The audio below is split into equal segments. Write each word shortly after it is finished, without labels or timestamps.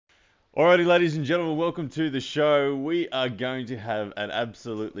Alrighty, ladies and gentlemen, welcome to the show. We are going to have an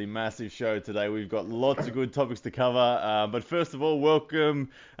absolutely massive show today. We've got lots of good topics to cover. But first of all, welcome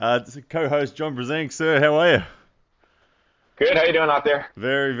to co-host John Brzenk. Sir, how are you? Good. How you doing out there?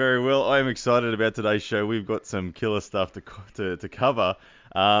 Very, very well. I am excited about today's show. We've got some killer stuff to cover.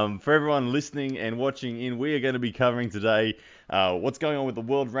 For everyone listening and watching in, we are going to be covering today what's going on with the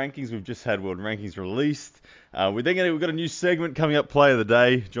world rankings. We've just had world rankings released. We've got a new segment coming up, Play of the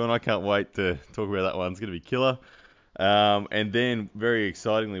Day. John, I can't wait to talk about that one. It's going to be killer. And then, very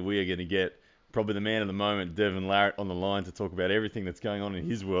excitingly, we are going to get probably the man of the moment, Devon Larratt, on the line to talk about everything that's going on in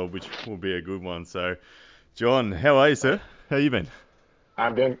his world, which will be a good one. So, John, how are you, sir? How you been?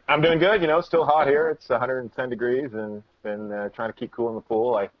 I'm doing good. It's still hot here. It's 110 degrees, and been trying to keep cool in the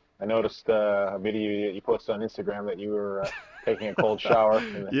pool. I noticed a video you posted on Instagram that you were taking a cold shower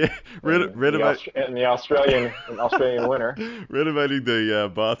in the Yeah, in the renovate, Australian winter. renovating the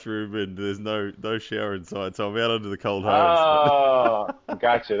bathroom, and there's no shower inside, so I'm out under the cold hose. But Oh,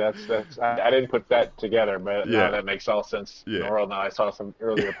 gotcha. I didn't put that together, but yeah, now that makes all sense in the yeah, world. Now I saw some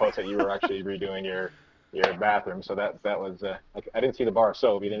earlier posts that you were actually redoing your bathroom, so that was I didn't see the bar of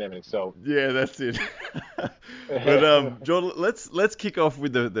soap. You didn't have any soap. yeah, that's it. But John, let's kick off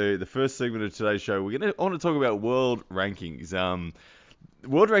with the first segment of today's show. I want to talk about world rankings.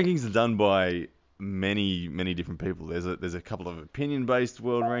 World rankings are done by many different people. There's a couple of opinion-based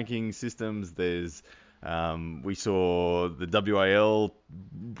world ranking systems. We saw the WAL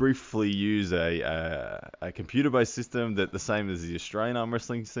briefly use a computer-based system that the same as the Australian arm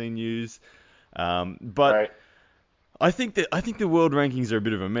wrestling scene use. But Right. I think the world rankings are a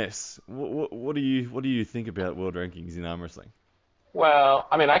bit of a mess. What do you think about world rankings in arm wrestling? Well,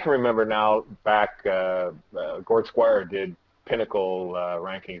 I mean, I can remember now back, Gord Squire did Pinnacle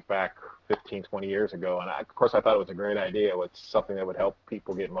rankings back 15, 20 years ago. And of course, I thought it was a great idea. It's something that would help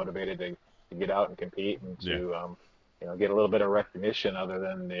people get motivated to get out and compete and Yeah, to, get a little bit of recognition other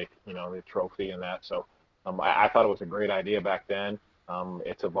than the trophy and that. So I thought it was a great idea back then.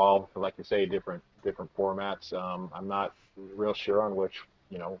 It's evolved, like you say, different formats. I'm not real sure on which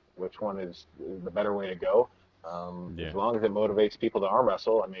one is the better way to go. yeah. As long as it motivates people to arm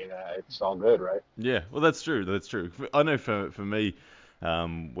wrestle, I mean, it's all good, right? Yeah, well, that's true. That's true. I know for me,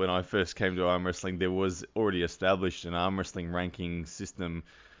 when I first came to arm wrestling, there was already established an arm wrestling ranking system,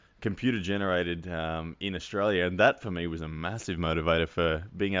 computer generated, in Australia, and that for me was a massive motivator for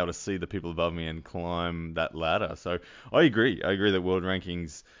being able to see the people above me and climb that ladder. So I agree. I agree that world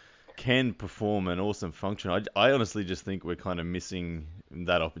rankings can perform an awesome function. I honestly just think we're kind of missing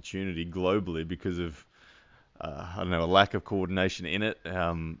that opportunity globally because of I don't know, a lack of coordination in it.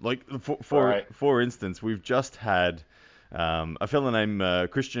 Like for for Right. for instance, we've just had a fellow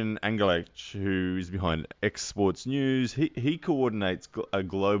named Christian Angelech, who is behind X Sports News. He coordinates a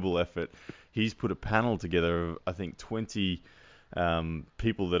global effort. He's put a panel together of I think 20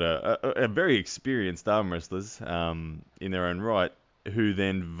 people that are very experienced arm wrestlers in their own right, who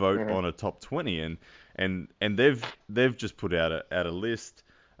then vote hmm on a top 20, and they've just put out a list.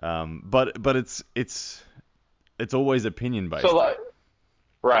 But it's always opinion So, based.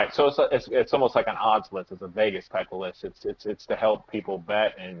 right. So it's almost like an odds list. It's a Vegas type of list. It's to help people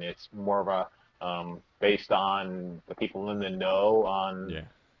bet, and it's more of a based on the people in the know on Yeah.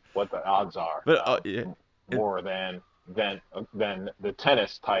 what the odds are, But yeah, and more than the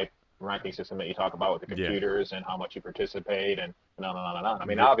tennis type ranking system that you talk about with the yeah, computers and how much you participate and on and on and on. I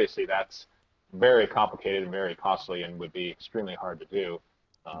mean, v- obviously that's very complicated and very costly and would be extremely hard to do.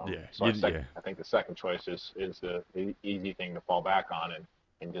 yeah, So yeah, I think the second choice is the easy thing to fall back on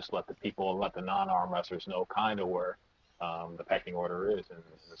and just let the non-arm wrestlers know kind of where the pecking order is in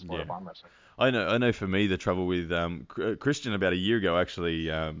the sport yeah. of arm wrestling. I know. For me, the trouble with Christian about a year ago,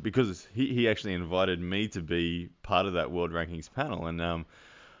 actually, because he actually invited me to be part of that world rankings panel, and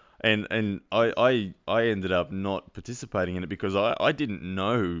I ended up not participating in it because I didn't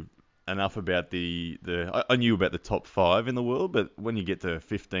know enough about I knew about the top five in the world, but when you get to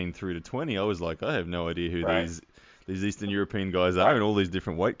 15 through to 20, I was like, I have no idea who Right. these Eastern European guys are Right. in all these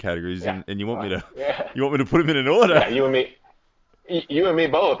different weight categories, Yeah. and you want me Well, to yeah. you want me to put them in an order? Yeah. You and me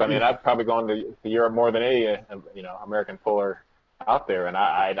both. I Yeah, mean, I've probably gone to Europe more than any American puller out there, and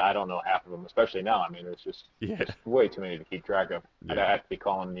I don't know half of them, especially now. I mean, there's just yeah, just way too many to keep track of. I'd yeah. have to be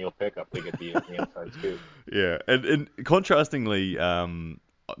calling Neil Pickup to get the inside scoop. Yeah, and contrastingly,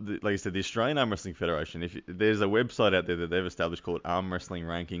 like I said, the Australian Arm Wrestling Federation, there's a website out there that they've established called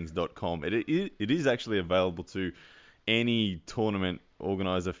armwrestlingrankings.com. It is actually available to any tournament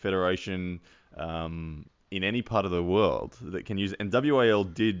organizer federation in any part of the world that can use it. And WAL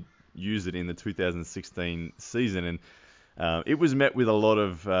did use it in the 2016 season, and it was met with a lot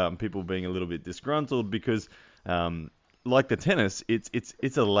of people being a little bit disgruntled because, like the tennis,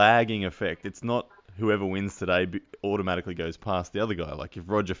 it's a lagging effect. It's not whoever wins today automatically goes past the other guy. Like if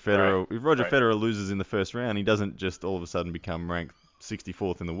Roger Federer loses in the first round, he doesn't just all of a sudden become ranked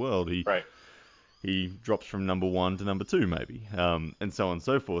 64th in the world. He drops from number 1 to number 2 maybe, and so on and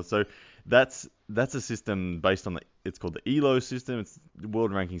so forth. So that's a system based on it's called the ELO system. It's the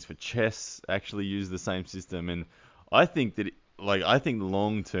world rankings for chess actually use the same system, and I think that I think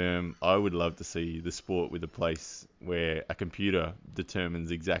long term I would love to see the sport with a place where a computer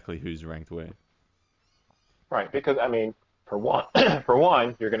determines exactly who's ranked where. Right, because I mean, for one, for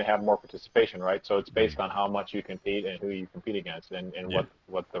one, you're going to have more participation, right? So it's Mm. based on how much you compete and who you compete against, and Yeah.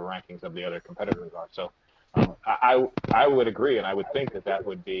 what the rankings of the other competitors are. So I would agree, and I would think that that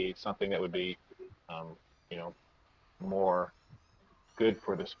would be something that would be, um, you know, more good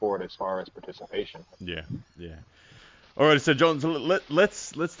for the sport as far as participation. Yeah. Yeah. All right, so John, so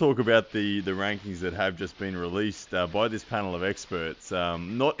let's talk about the rankings that have just been released by this panel of experts.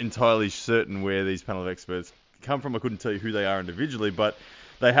 Not entirely certain where these panel of experts come from. I couldn't tell you who they are individually, but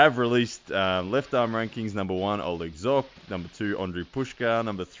they have released left arm rankings. Number 1, Oleg Zok. Number 2, Andrei Pushkar.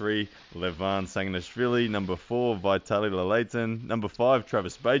 Number 3, Levan Sanginishvili. Number 4, Vitaly Laletin. Number 5,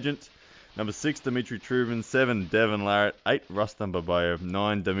 Travis Bajent. Number 6, Dmitry Trubin. 7, Devon Larratt. 8, Rustam Babayev.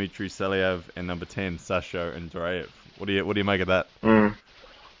 9, Dmitry Saliev. And number 10, Sasho Andreev. What do you make of that?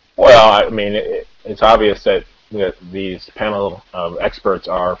 Well, I mean, it's obvious that these panel of experts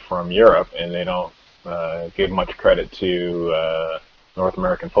are from Europe, and they don't give much credit to North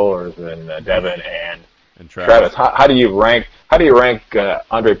American pollers and Devin and Travis. How do you rank? How do you rank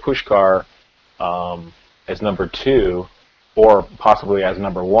Andrei Pushkar as number 2, or possibly as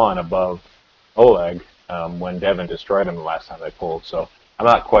number 1 above Oleg when Devin destroyed him the last time they polled? So I'm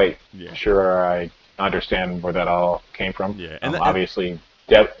not quite sure I understand where that all came from. Yeah, obviously,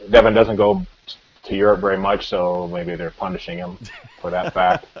 Devin doesn't go to Europe very much, so maybe they're punishing him for that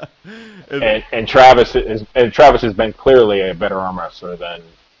fact. and Travis has been clearly a better arm wrestler than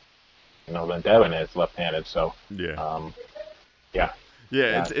Devin is left-handed. So it's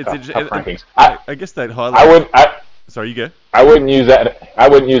tough rankings. I guess they'd highlight. Sorry, you go. I wouldn't use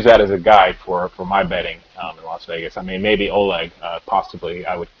that as a guide for my betting in Las Vegas. I mean, maybe Oleg, possibly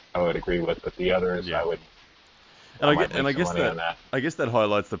I would agree with, but the others I would. I guess that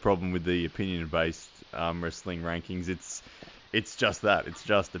highlights the problem with the opinion-based wrestling rankings. It's just that. It's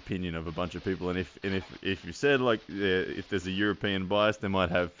just opinion of a bunch of people. And if you said if there's a European bias, they might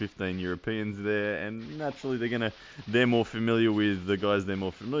have 15 Europeans there, and naturally they're more familiar with the guys they're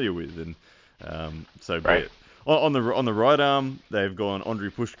more familiar with, and so be it. On the right arm, they've gone Andrei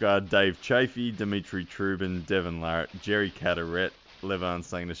Pushkar, Dave Chafee, Dmitry Trubin, Devon Larratt, Jerry Cadorette, Levan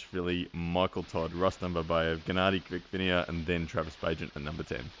Sanginishvili, Michael Todd, Rustam Babayev, Gennady Krikvinia, and then Travis Bajent at number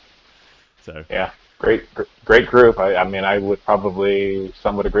 10. So yeah, great group. I mean, I would probably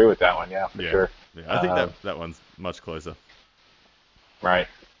some would agree with that one. Yeah, for sure. Yeah, I think that one's much closer. Right.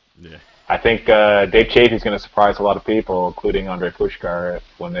 Yeah. I think Dave Chafee is going to surprise a lot of people, including Andrei Pushkar,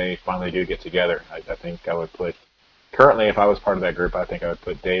 when they finally do get together. I think I would put currently, if I was part of that group, I think I would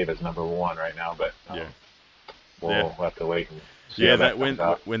put Dave as number 1 right now. But we'll have to wait and see how that comes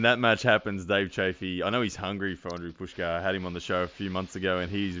out. When that match happens, Dave Chafee, I know he's hungry for Andrei Pushkar. I had him on the show a few months ago, and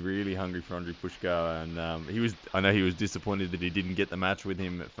he's really hungry for Andrei Pushkar. And I know he was disappointed that he didn't get the match with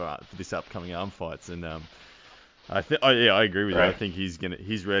him for this upcoming arm fights. And I agree with you. I think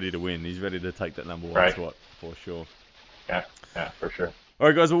he's ready to win. He's ready to take that number 1 spot for sure. Yeah, for sure. All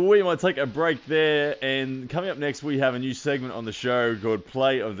right, guys. Well, we might take a break there, and coming up next, we have a new segment on the show called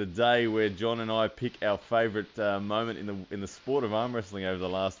Play of the Day, where John and I pick our favourite moment in the sport of arm wrestling over the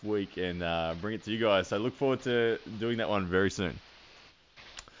last week and bring it to you guys. So look forward to doing that one very soon.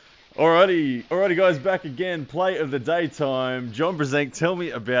 Alrighty, guys. Back again. Play of the Day time. John Brzenk, tell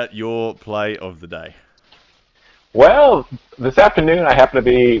me about your play of the day. Well, this afternoon I happen to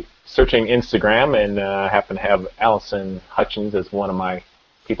be searching Instagram and happen to have Allison Hutchins as one of my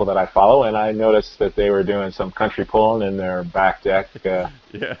people that I follow, and I noticed that they were doing some country pulling in their back deck,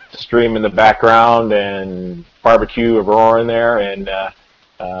 stream in the background, and barbecue roaring there, and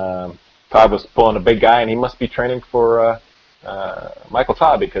Todd was pulling a big guy, and he must be training for Michael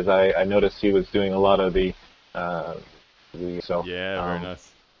Todd, because I noticed he was doing a lot of the very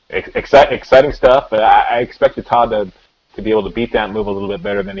nice. Exciting stuff. I expected Todd to be able to beat that move a little bit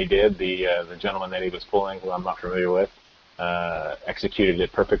better than he did. The gentleman that he was pulling, who I'm not familiar with, executed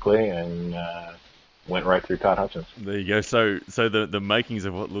it perfectly and went right through Todd Hutchins. There you go. So the makings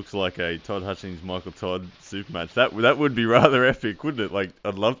of what looks like a Todd Hutchins Michael Todd super match, that would be rather epic, wouldn't it? Like,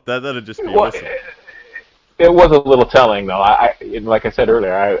 I'd love that. That'd just be awesome. it was a little telling, though. Like I said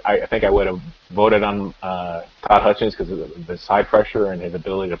earlier, I think I would have voted on Todd Hutchins because of the side pressure and his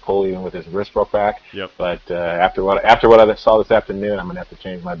ability to pull even with his wrist broke back. Yep. But after what I saw this afternoon, I'm gonna have to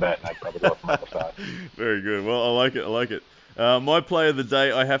change my bet. I'd probably go with Michael Todd. Very good. Well, I like it. I like it. My player of the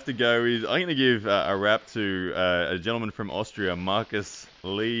day, I have to go is I'm going to give a wrap to a gentleman from Austria, Marcus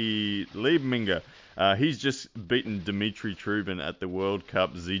Liebminger. He's just beaten Dimitri Trubin at the World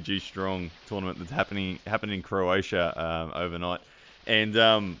Cup ZG Strong tournament that's happened in Croatia overnight,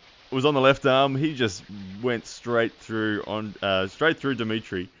 and was on the left arm. He just went straight through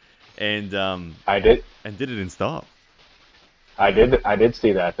Dimitri, and I did. and did it in style. I did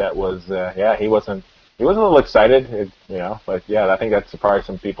see that. That was yeah. He wasn't a little excited, but yeah, I think that surprised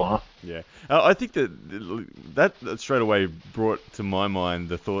some people, huh? Yeah, I think that straight away brought to my mind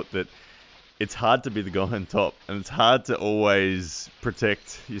the thought that it's hard to be the guy on top, and it's hard to always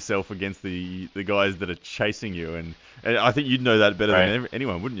protect yourself against the guys that are chasing you. And I think you'd know that better Right. than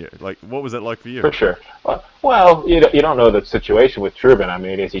anyone, wouldn't you? Like, what was that like for you? For sure. Well, you don't know the situation with Trubin. I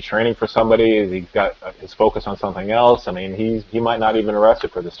mean, is he training for somebody? Is he got his focus on something else? I mean, he might not even arrest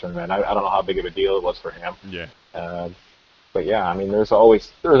it for this tournament. I don't know how big of a deal it was for him. Yeah, Uh, but yeah, I mean, there's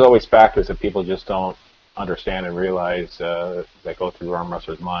always factors that people just don't understand and realize that go through arm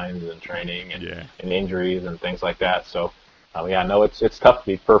wrestlers' minds and training yeah, and injuries and things like that. So, yeah, no, it's tough to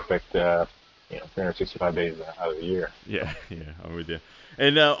be perfect. 365 days out of the year. yeah, yeah. I'm with you.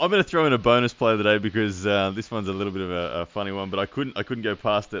 And I'm going to throw in a bonus play today because this one's a little bit of a funny one, but I couldn't go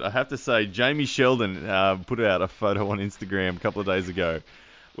past it. I have to say, Jamie Sheldon put out a photo on Instagram a couple of days ago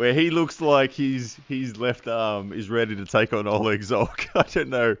where he looks like his left arm is ready to take on Oleg Zolk. I don't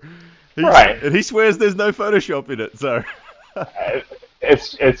know. Right. And he swears there's no Photoshop in it. So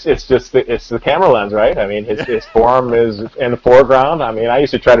It's just it's the camera lens, right? I mean, his yeah, his forearm is in the foreground. I mean, I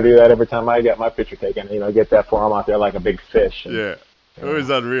used to try to do that every time I get my picture taken. Get that forearm out there like a big fish, and yeah, it you was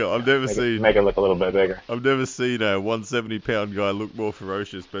know, unreal. make it look a little bit bigger. I've never seen a 170-pound guy look more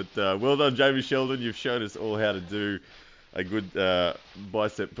ferocious. But well done, Jamie Sheldon. You've shown us all how to do a good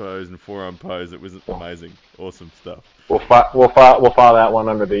bicep pose and forearm pose. It was So amazing. Awesome stuff. we'll file that one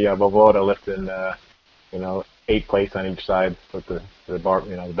under the Vovoda lifting, 8 plates on each side with the bar,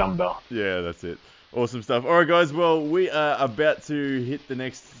 the dumbbell. Yeah, that's it. Awesome stuff. All right, guys. Well, we are about to hit the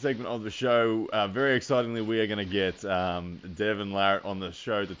next segment of the show. Very excitingly, we are going to get Devin Larratt on the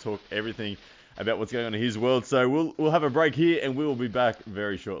show to talk everything about what's going on in his world. So we'll have a break here, and we will be back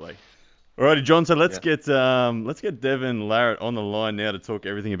very shortly. Alrighty, John. So let's Yeah. get Devin Larratt on the line now to talk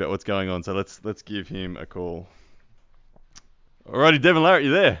everything about what's going on. So let's give him a call. Alrighty, Devin Larratt,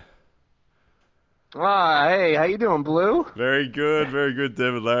 you there? Ah, hey, how you doing, Blue? Very good,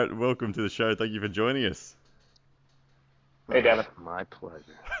 Devin Larratt. Welcome to the show. Thank you for joining us. Hey, Devin. My pleasure.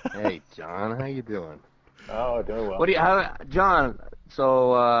 Hey, John, how you doing? Oh, doing well. John?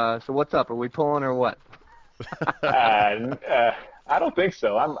 So what's up? Are we pulling or what? I don't think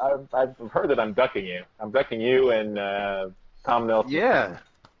so. I've heard that I'm ducking you. I'm ducking you and Tom Nelson's Yeah,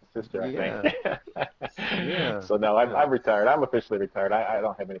 sister, I yeah, think. yeah, So no, yeah. I'm retired. I'm officially retired. I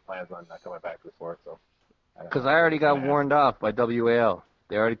don't have any plans on coming back to the sport. So I don't Because know I when already it's gonna got happen. warned off by WAL.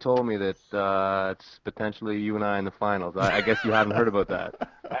 They already told me that it's potentially you and I in the finals. I guess you haven't heard about that.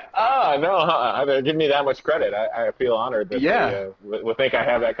 No, they're giving me that much credit. I feel honored that they Yeah, will think I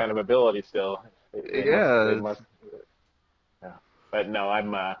have that kind of ability still. They must. They yeah. must. Yeah. But no,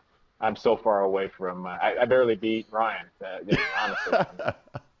 I'm so far away from. I barely beat Ryan. Honestly,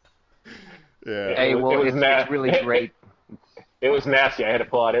 Yeah. Hey, it well, was it's really great. it was nasty. I had to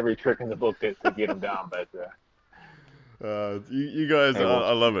pull out every trick in the book to get him down. But You guys, Hey, well,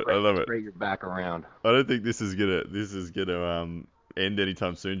 I love it. I love it's it. great you're back around. I don't think this is gonna end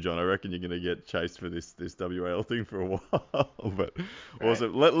anytime soon, John. I reckon you're gonna get chased for this WAL thing for a while. But right.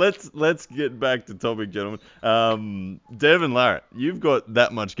 awesome. Let's get back to topic, gentlemen. Devin Larratt, you've got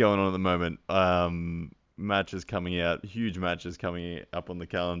that much going on at the moment. Matches coming out, huge matches coming up on the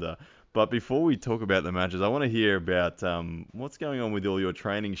calendar. But before we talk about the matches, I want to hear about what's going on with all your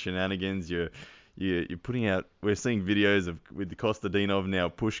training shenanigans. You're putting out. We're seeing videos of with the Kostadinov now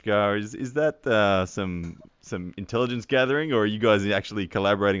Pushkar. Is that some intelligence gathering, or are you guys actually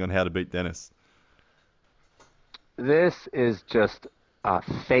collaborating on how to beat Dennis? This is just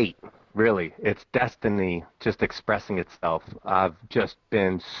fate, really. It's destiny just expressing itself. I've just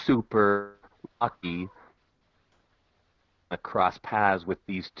been super lucky to cross paths with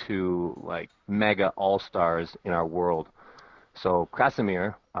these two like mega all-stars in our world. So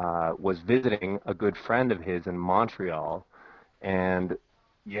Krasimir was visiting a good friend of his in Montreal, and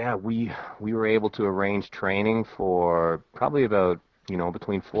yeah, we were able to arrange training for probably about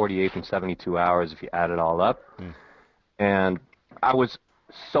between 48 and 72 hours if you add it all up. Mm. And I was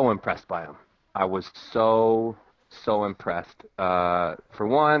so impressed by him. I was so impressed. For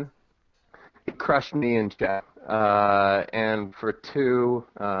one, he crushed me in chat. And for two,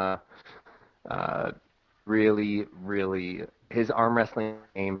 really, his arm wrestling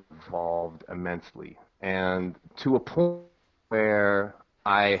game evolved immensely. And to a point where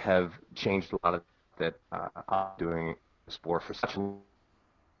I have changed a lot of that I'm doing sport for such a long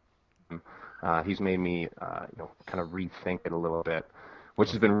time. He's made me, kind of rethink it a little bit, which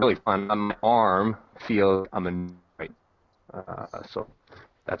has been really fun. My arm feels I'm a right, so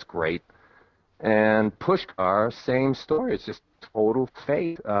that's great. And Pushkar, same story. It's just total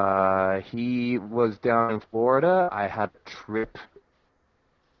fate. He was down in Florida. I had a trip.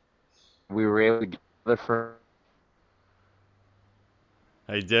 We were able to get together for.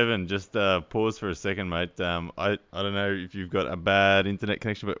 Hey Devin, just pause for a second, mate. I don't know if you've got a bad internet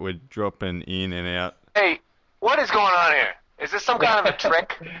connection, but we're dropping in and out. Hey, what is going on here? Is this some kind of a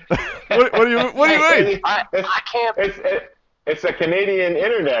trick? What do you mean? I can't. It's a Canadian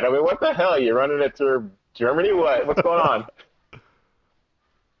internet. I mean, what the hell? You running it through Germany? What's going on?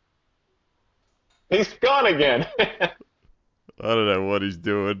 He's gone again. I don't know what he's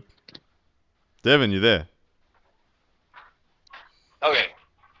doing. Devin, you there? Okay.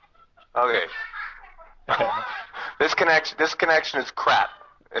 Okay. This connection is crap.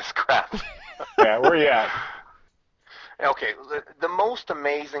 It's crap. Yeah, where you at? Okay, the most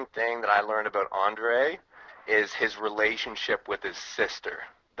amazing thing that I learned about Andre is his relationship with his sister.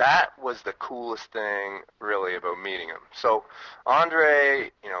 That was the coolest thing, really, about meeting him. So,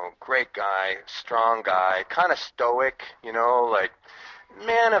 Andre, great guy, strong guy, kind of stoic, like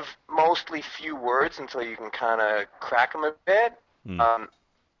man of mostly few words until you can kind of crack him a bit. Hmm.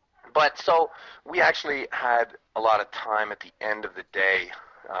 But so we actually had a lot of time at the end of the day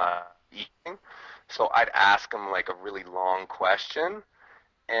eating. So I'd ask him like a really long question,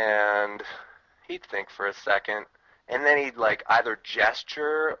 and he'd think for a second, and then he'd like either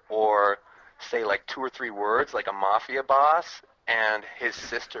gesture or say like 2 or 3 words like a mafia boss, and his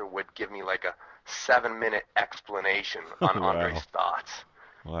sister would give me like a 7-minute explanation on Andre's Wow. thoughts.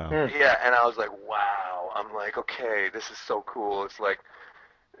 Wow. Hmm. Yeah, and I was like, wow. I'm like, okay, this is so cool. It's like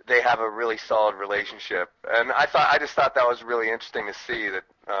they have a really solid relationship, and I just thought that was really interesting to see that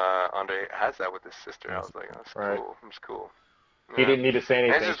Andre has that with his sister. I was like, oh, that's Right. cool. It's cool. He Yeah, didn't need to say and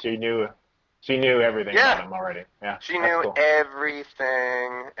it's anything. just She knew everything about yeah, him already. Yeah, she that's knew cool.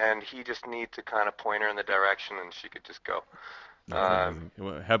 everything, and he just needed to kind of point her in the direction, and she could just go. That's Um, amazing.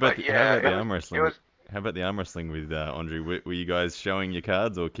 Well, How about but the how yeah, about the it was arm it wrestling? was. How about the arm wrestling with Andre? Were you guys showing your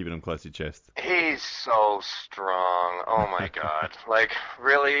cards or keeping them close to your chest? He's so strong. Oh my God. Like,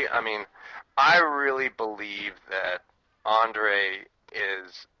 really? I mean, I really believe that Andre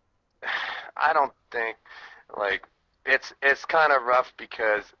is I don't think like it's kind of rough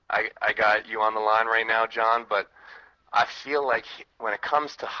because I got you on the line right now, John, but I feel like when it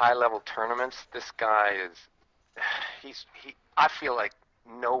comes to high level tournaments, this guy is he I feel like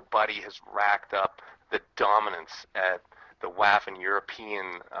nobody has racked up the dominance at the WAF and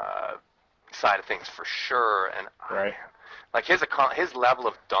European side of things for sure. And Right. man, like his level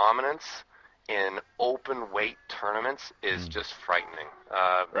of dominance in open weight tournaments is Mm. just frightening.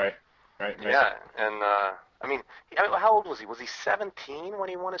 Right. Right. Right. Yeah, and I mean, how old was he? Was he 17 when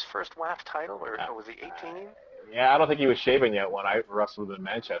he won his first WAF title, Uh, or was he 18? yeah, I don't think he was shaven yet when I wrestled in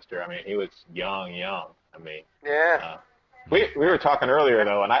Manchester. I mean, he was young, young. I mean, Yeah. uh, Mm. we were talking earlier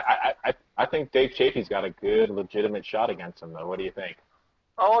though, and I think Dave Chafee's got a good, legitimate shot against him though. What do you think?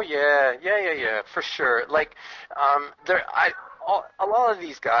 Oh yeah, for sure. Like, there, a lot of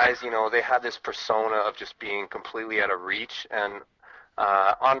these guys, they have this persona of just being completely out of reach, and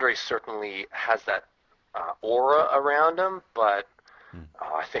Andre certainly has that aura around him. But Mm.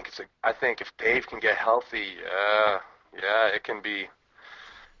 I think if Dave can get healthy, yeah, it can be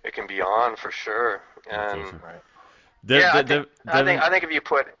on for sure. That's And awesome. Right. yeah, Devin, I think if you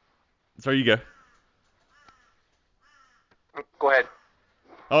put, sorry, you go. go ahead.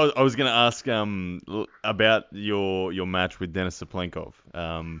 I was going to ask about your match with Denis Saplenkov.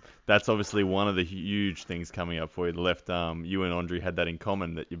 That's obviously one of the huge things coming up for you. The left arm, you and Andre had that in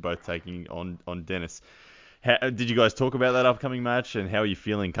common that you're both taking on Denis. Did you guys talk about that upcoming match, and how are you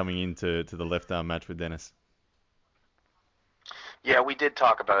feeling coming into the left arm match with Denis? Yeah, we did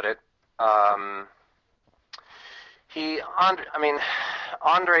talk about it. Um, I mean,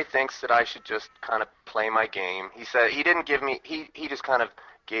 Andre thinks that I should just kind of play my game. He said he didn't give me, he just kind of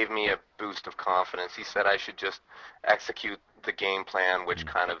gave me a boost of confidence. He said I should just execute the game plan, which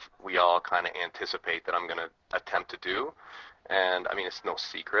Mm. kind of we all kind of anticipate that I'm going to attempt to do. and I mean, it's no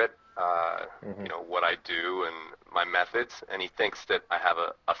secret, Mm-hmm. what I do and my methods, and he thinks that I have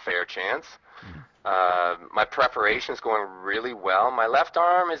a fair chance. Mm. My preparation is going really well. My left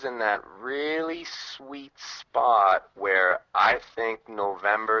arm is in that really sweet spot where I think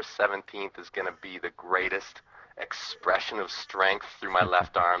November 17th is going to be the greatest expression of strength through my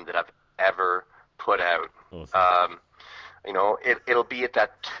left arm that I've ever put out. Awesome. It'll be at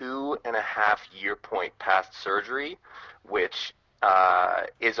that 2.5 year point past surgery, which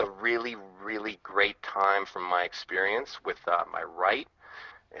is a really, really great time from my experience with my right.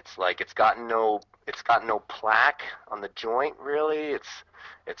 It's like it's got no plaque on the joint really.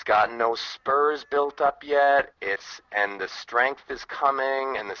 It's got no spurs built up yet. And the strength is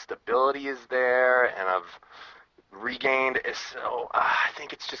coming and the stability is there and I've regained. So I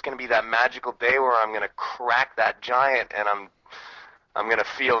think it's just going to be that magical day where I'm going to crack that giant and I'm going to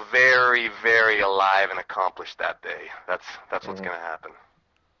feel very, very alive and accomplished that day. That's what's Mm-hmm. going to happen.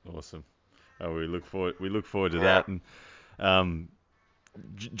 Awesome. We look forward to Yeah. that. And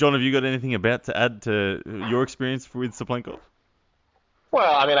John, have you got anything to add to your experience with Saplenkov?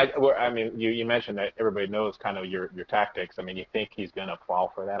 Well, I mean, you mentioned that everybody knows kind of your tactics. I mean, you think he's gonna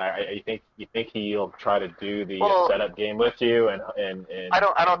fall for that? You think he'll try to do the Well, setup game with you I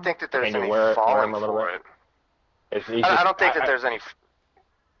don't think that there's and you any wear falling him a little for bit? it. He's I just don't think that there's any.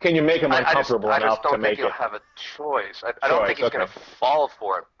 can you make him uncomfortable I just enough to don't think make he'll it have a choice. I don't think choice? he's going Okay, to fall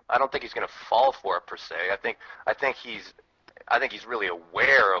for it. I don't think he's going to fall for it per se. I think he's really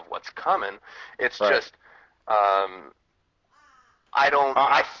aware of what's coming. It's right. just I don't.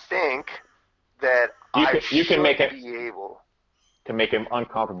 I Uh, think that you I can make should it be able. to make him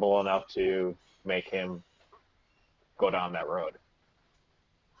uncomfortable enough to make him go down that road.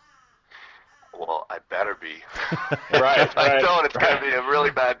 Well, I better be. Right, If I right, don't, it's going to right, be a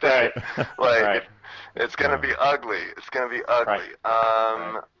really bad day. right, Like right, it's going to be ugly. It's going to be right, ugly.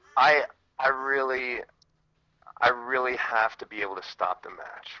 right. I I really I really have to be able to stop the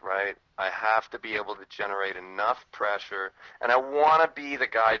match, right? I have to be able to generate enough pressure, and I want to be the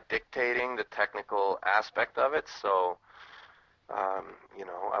guy dictating the technical aspect of it. So, I'm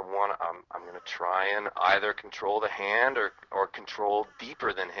going to try and either control the hand or control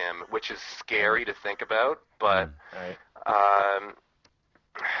deeper than him, which is Mm, scary to think about. But Mm. right. um,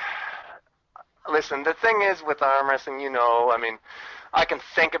 listen, the thing is with arm wrestling, I mean, I can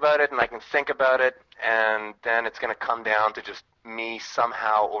think about it and I can think about it, and then it's going to come down to just me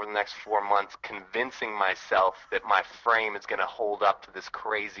somehow over the next 4 months convincing myself that my frame is going to hold up to this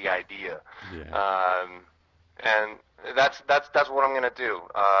crazy idea. Yeah. Um, and that's what I'm going to do.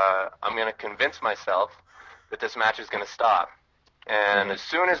 I'm going to convince myself that this match is going to stop. And Hmm. as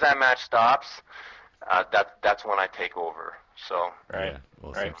soon as that match stops, that's when I take over. So Right, Yeah.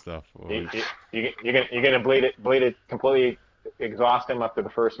 Awesome right. stuff. Well, You, you, you're gonna bleed it completely, exhaust him after the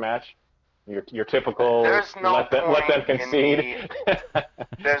first match. Your typical there's no let them point in concede. me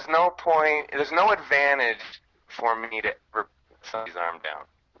there's no advantage for me to ever put somebody's arm down.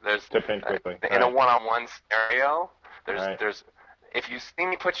 There's To pin quickly. in a Right, one-on-one scenario, right, there's if you see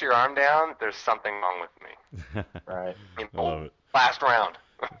me put your arm down, there's something wrong with me. right. I love it. Last round,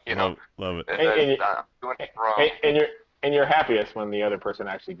 Love it. And you, I'm doing it wrong. and you're happiest when the other person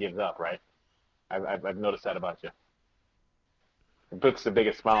actually gives up, right? I've noticed that about you. It puts the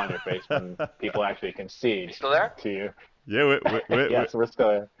biggest smile on your face when people actually You concede still there? to you. Yeah. Yes, we're still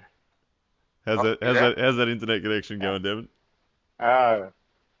there. How's Oh, that? you there? How's that internet connection Yeah. going, Devin? Uh,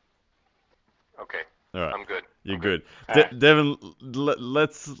 Okay, All right. I'm good. You're I'm good. good. uh, Devin,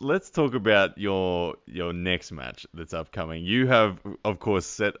 let's talk about your next match that's upcoming. You have, of course,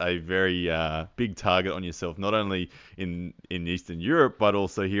 set a very big target on yourself, not only in Eastern Europe but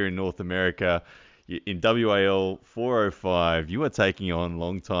also here in North America. In WAL 405, you are taking on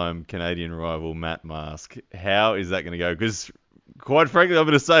longtime Canadian rival Matt Mask. How is that going to go? Because, quite frankly, I'm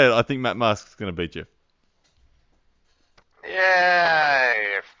going to say it. I think Matt Mask's going to beat you. Yeah,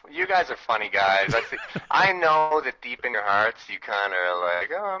 you guys are funny guys. I know that deep in your hearts you kind of are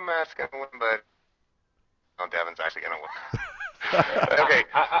like, oh, Matt's gonna win, but oh, Devin's actually gonna win. Okay,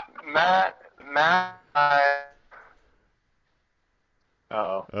 Matt,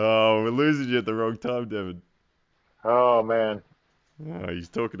 uh-oh. Oh, we're losing you at the wrong time, Devin. Oh man. Oh, he's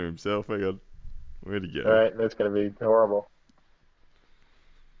talking to himself. Hang on. Where'd he All go? right, that's gonna be horrible.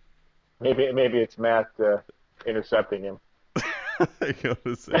 Maybe it's Matt intercepting him. Hang on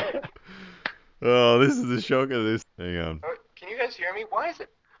a second. Oh, this is a shocker. This. Hang on. can you guys hear me? Why is it?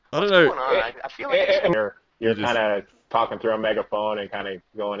 I don't What's know. going on? I feel like it's. You You're just. kind of talking through a megaphone and kind of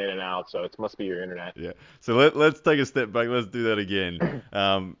going in and out, so it must be your internet. Yeah. So let's take a step back. Let's do that again.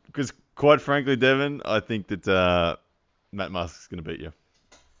 Because quite frankly, Devin, I think that Matt Mask's going to beat you.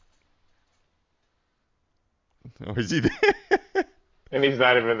 Oh, is he there? And he's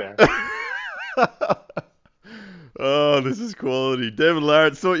not even there. Oh, this is quality. Devin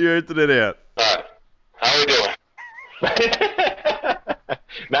Larratt, sort your internet out. All right. How we doing?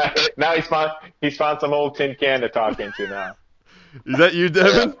 now he's found some old tin can to talk into now. Is that you,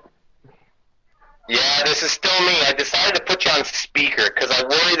 Devin? Yeah, this is still me. I decided to put you on speaker because I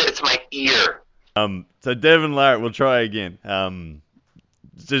worry that it's my ear. So Devin Larratt, we'll try again.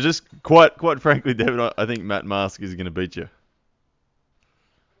 So just quite frankly, Devin, I think Matt Mask is going to beat you.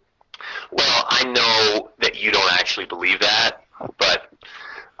 Well, I know that you don't actually believe that, but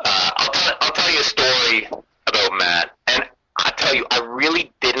I'll tell you a story about Matt. And I tell you, I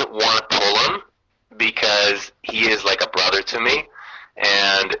really didn't want to pull him because he is like a brother to me.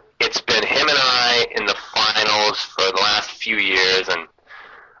 And it's been him and I in the finals for the last few years, and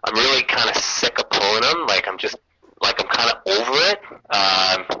I'm really kind of sick of pulling him. I'm kind of over it.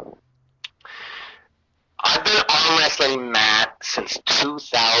 I've been arm wrestling Matt since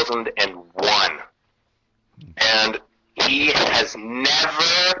 2001, and he has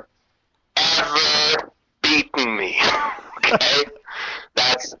never, ever beaten me. Okay,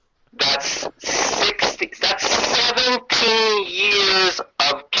 that's 17 years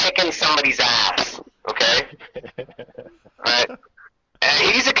of kicking somebody's ass. Okay, all right.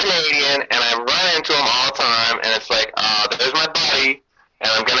 And he's a Canadian, and I run into him all the time, and it's like, there's my buddy,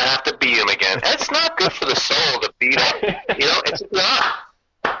 and I'm gonna have to beat him again. And it's not good for the soul to beat him. It's not.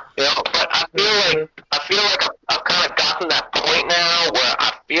 But I feel like I've kind of gotten that point now where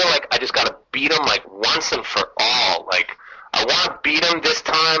I feel like I just gotta beat him once and for all. I want to beat him this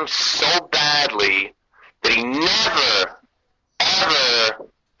time so badly that he never, ever.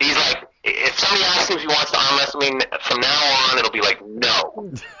 He's like, if somebody asks him if he wants to arm wrestle me from now on, it'll be like,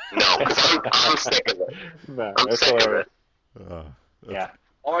 no, because I'm sick of it. No, I'm sick of it. Yeah.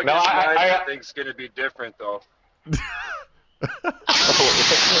 August 9th, I think it's going to be different, though.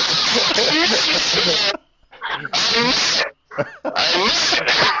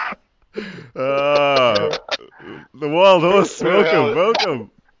 The Wild Horse,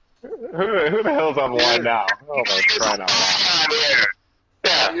 welcome. Who the hell's on the line now? Oh, my crying out loud.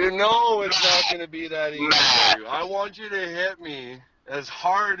 Yeah. You know it's not going to be that easy for you. I want you to hit me as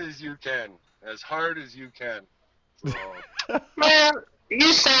hard as you can. As hard as you can. So. Man,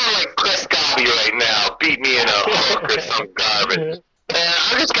 you sound like Chris Gobby right now. Beat me in a hook or some garbage. Man,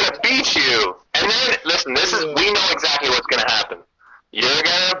 I'm just going to beat you. And then, listen, we know exactly what's going to happen. You're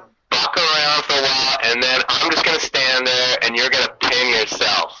going to buck around for a while, and then I'm just going to stand there, and you're going to pin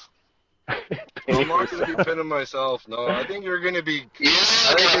yourself. I'm not going to be pinning myself. No, I think you're going to be. Yeah,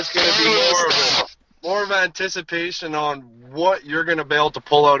 I think it's going to be more of anticipation on what you're going to be able to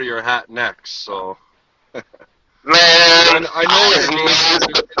pull out of your hat next. So. Man, I know it's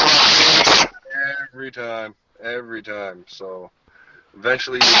every time. So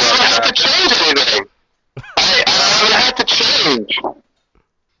eventually you I don't have to change anything. I don't have to change.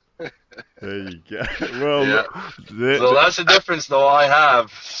 There you go. Well, yeah. So that's the difference, though. I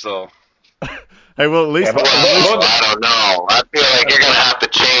have so. Hey, well, at least. I don't know. I feel like you're gonna have to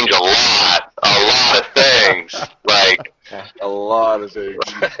change a lot of things. A lot of things.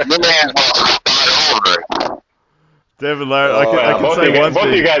 You may as well start over. Devin Larratt, I can say one thing. Both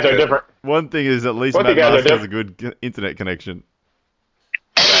of you guys are different. One thing is at least Matt Mask has a good internet connection.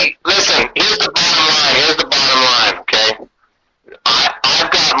 Hey, listen, here's the bottom line, okay? I've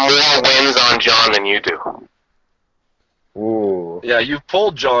got more wins on John than you do. Ooh. Yeah, you've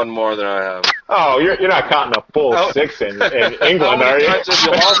pulled John more than I have. Oh, you're not counting a full 6 in England, are you?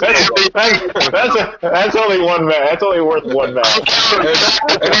 That's only one match. That's only worth one match. And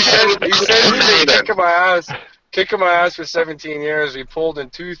he said he's been kicking my ass for 17 years. We pulled in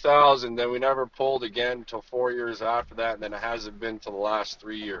 2000, then we never pulled again until 4 years after that, and then it hasn't been till the last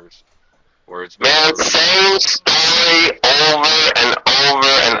 3 years. Where it's been same story over and over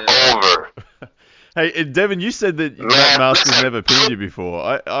and over. Hey, Devin, you said that Matt Mask has never pinned you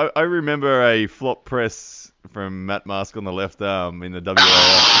before. I remember a flop press from Matt Mask on the left arm in the WAF.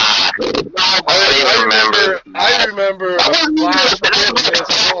 I remember a flash pin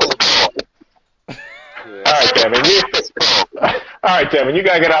All right, Devin, you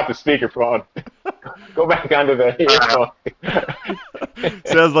gotta get off the speakerphone. Go back onto the earphone.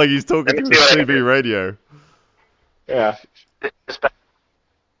 Sounds like he's talking to a CB radio. Yeah.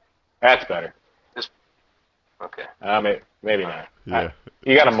 That's better. Okay. Maybe not. Yeah.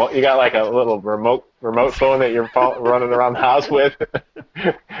 You got like a little remote phone that you're running around the house with.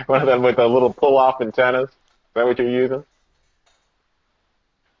 One of them with the little pull-off antennas. Is that what you're using?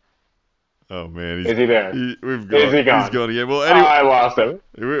 Oh man, Is he there? we've got. Is he gone? He's gone again. Well, Oh, anyway, I lost him.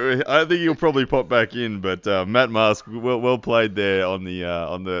 I think he'll probably pop back in. But Matt Mask, well played there on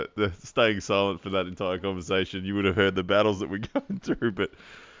the staying silent for that entire conversation. You would have heard the battles that we're going through. But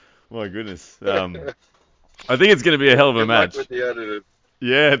my goodness, I think it's going to be a hell of a Good luck match. with the edited.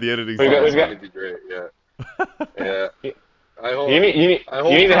 Yeah, the editing. We got- It's going to be great. Yeah. Yeah. I hope. You need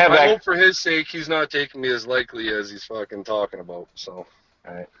to have that. hope for his sake he's not taking me as likely as he's fucking talking about. So.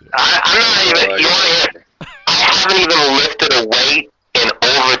 All right. I'm not even. You want to hear? I haven't even lifted a weight in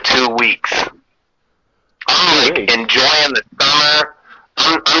over 2 weeks. I'm like enjoying the summer.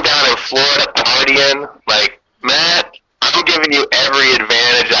 I'm down in Florida partying. Like, Matt, I'm giving you every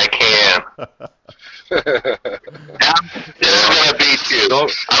advantage I can. I'm still gonna beat you. I'm Don't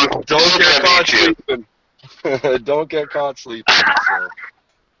still get gonna caught beat you. sleeping. Don't get caught sleeping. So.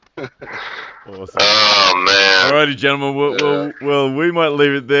 Awesome. Oh man. Alrighty, gentlemen. Well, we might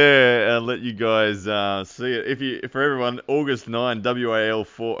leave it there and let you guys see it. For everyone, August 9, WAL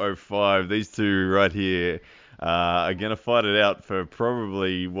 405. These two right here are gonna fight it out for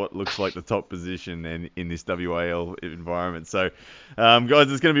probably what looks like the top position in this WAL environment. So,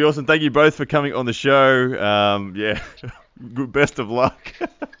 guys, it's gonna be awesome. Thank you both for coming on the show. Yeah, best of luck.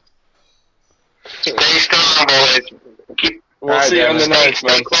 Stay strong, boys. We'll see you on the night, Stay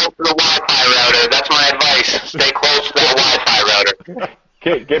man. close to the Wi-Fi router. That's my advice. Stay close to the Wi-Fi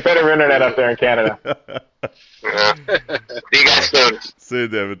router. Get better internet up there in Canada. Yeah. See you guys soon. See you,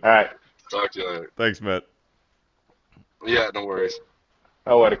 David. All right. Talk to you later. Thanks, Matt. Yeah, no worries.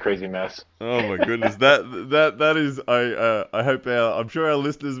 Oh, what a crazy mess. Oh my goodness, that is. I hope I'm sure our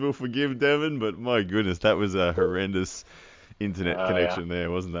listeners will forgive Devin, but my goodness, that was a horrendous internet connection there,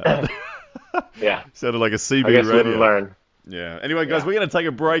 wasn't that? Yeah. Sounded like a CB I guess we radio. didn't learn. Yeah. Anyway, guys, Yeah. we're going to take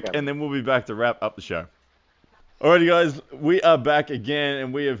a break Okay. and then we'll be back to wrap up the show. Alrighty, guys, we are back again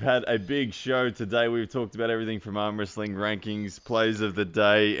and we have had a big show today. We've talked about everything from arm wrestling rankings, plays of the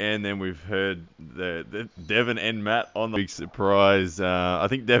day, and then we've heard the Devin and Matt on the big surprise. I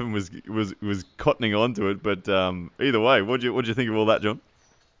think Devin was cottoning onto it, but either way, what'd you think of all that, John?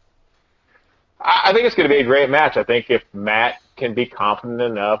 I think it's going to be a great match. I think if Matt can be confident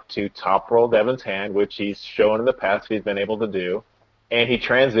enough to top roll Devin's hand, which he's shown in the past he's been able to do, and he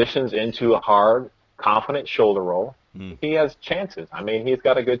transitions into a hard, confident shoulder roll, he has chances. I mean, he's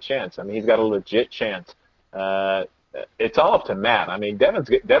got a good chance. I mean, he's got a legit chance. It's all up to Matt. I mean,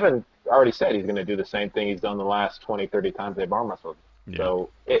 Devin already said he's going to do the same thing he's done the last 20, 30 times they've arm wrestled. Yeah. So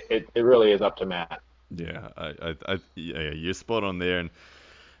it really is up to Matt. Yeah, you're spot on there,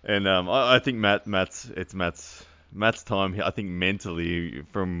 and I think Matt's time. I think mentally,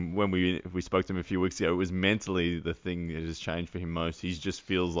 from when we spoke to him a few weeks ago, it was mentally the thing that has changed for him most. He just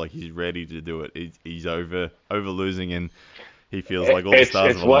feels like he's ready to do it. He's over losing, and he feels like all the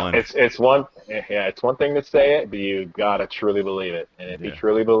stars have aligned. It's one thing to say it, but you gotta truly believe it. And if he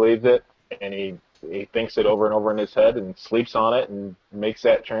truly believes it, and he thinks it over and over in his head and sleeps on it and makes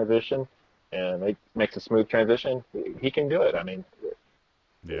that transition, and makes a smooth transition, he can do it. I mean.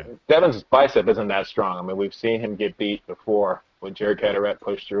 Yeah. Devin's bicep isn't that strong. I mean, we've seen him get beat before when Jared Caderet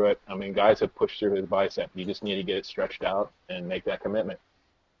pushed through it. I mean, guys have pushed through his bicep. You just need to get it stretched out and make that commitment.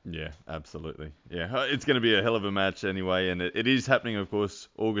 Yeah, absolutely. Yeah, it's going to be a hell of a match anyway, and it is happening, of course,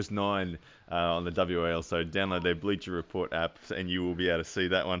 August 9 on the WAL. So download their Bleacher Report app, and you will be able to see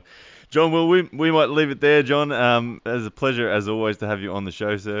that one. John, well, we might leave it there, John. It's a pleasure, as always, to have you on the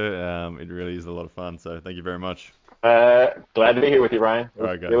show, sir. It really is a lot of fun, so thank you very much. Glad to be here with you, Ryan. All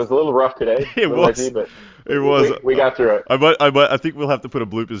right, guys. It was a little rough today. It was. Busy, but it was. We got through it. I think we'll have to put a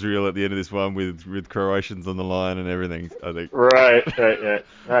bloopers reel at the end of this one with Croatians on the line and everything, I think. Right. All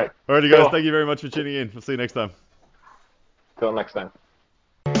right. Alrighty, guys. Thank you very much for tuning in. We'll see you next time. Till next time.